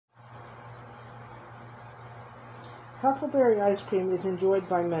Huckleberry ice cream is enjoyed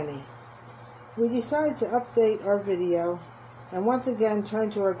by many. We decided to update our video and once again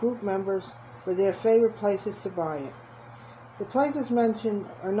turn to our group members for their favorite places to buy it. The places mentioned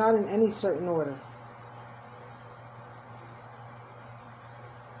are not in any certain order.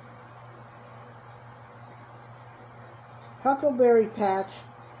 Huckleberry Patch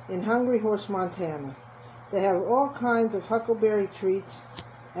in Hungry Horse, Montana. They have all kinds of huckleberry treats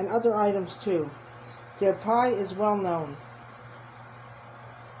and other items too. Their pie is well known.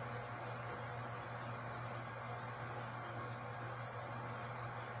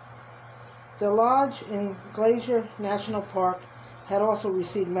 The lodge in Glacier National Park had also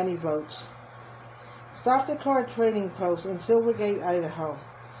received many votes. Stop the Car Trading Post in Silvergate, Idaho.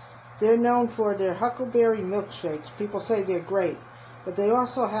 They're known for their huckleberry milkshakes. People say they're great, but they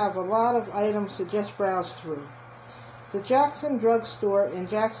also have a lot of items to just browse through. The Jackson Drug Store in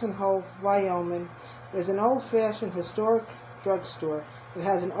Jackson Hole, Wyoming is an old-fashioned historic drugstore. It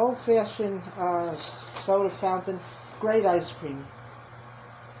has an old-fashioned soda fountain, great ice cream.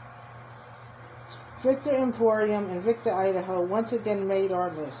 Victor Emporium in Victor, Idaho once again made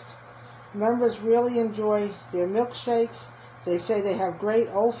our list. Members really enjoy their milkshakes. They say they have great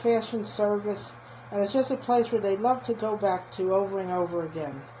old-fashioned service, and it's just a place where they love to go back to over and over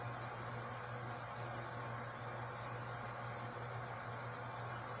again.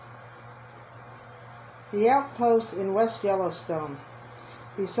 The Outpost in West Yellowstone.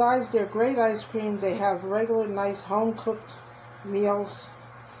 Besides their great ice cream, they have regular nice home-cooked meals.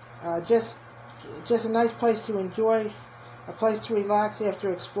 Just a nice place to enjoy, a place to relax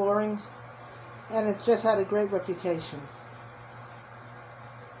after exploring, and it just had a great reputation.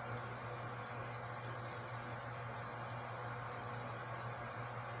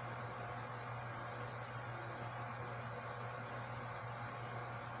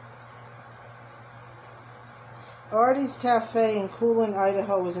 Artie's Cafe in Coolin,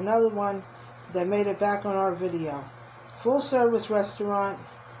 Idaho is another one that made it back on our video. Full-service restaurant,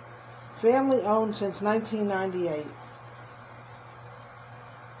 family-owned since 1998.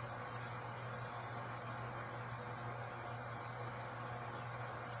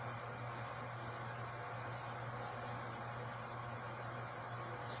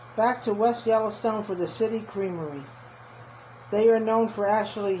 Back to West Yellowstone for the City Creamery. They are known for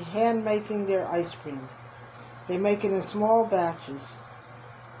actually hand-making their ice cream. They make it in small batches.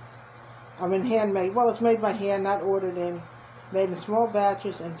 Handmade. Well, it's made by hand, not ordered in. Made in small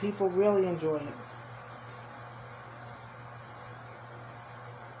batches, and people really enjoy it.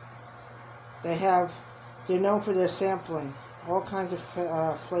 They're known for their sampling. All kinds of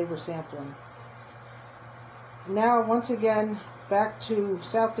flavor sampling. Now, once again, back to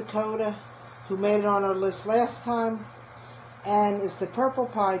South Dakota, who made it on our list last time, and it's the Purple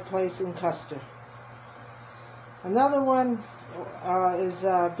Pie Place in Custer. Another one is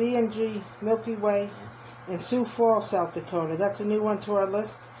B&G Milky Way in Sioux Falls, South Dakota. That's a new one to our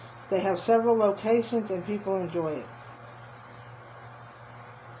list. They have several locations and people enjoy it.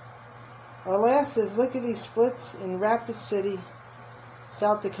 Our last is Lickety Splits in Rapid City,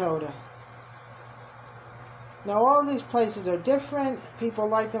 South Dakota. Now all of these places are different. People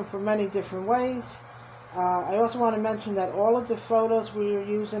like them for many different ways. I also want to mention that all of the photos we are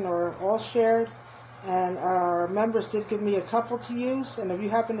using are all shared. And our members did give me a couple to use, and if you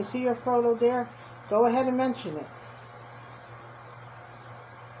happen to see your photo there, go ahead and mention it.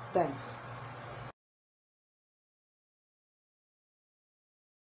 Thanks.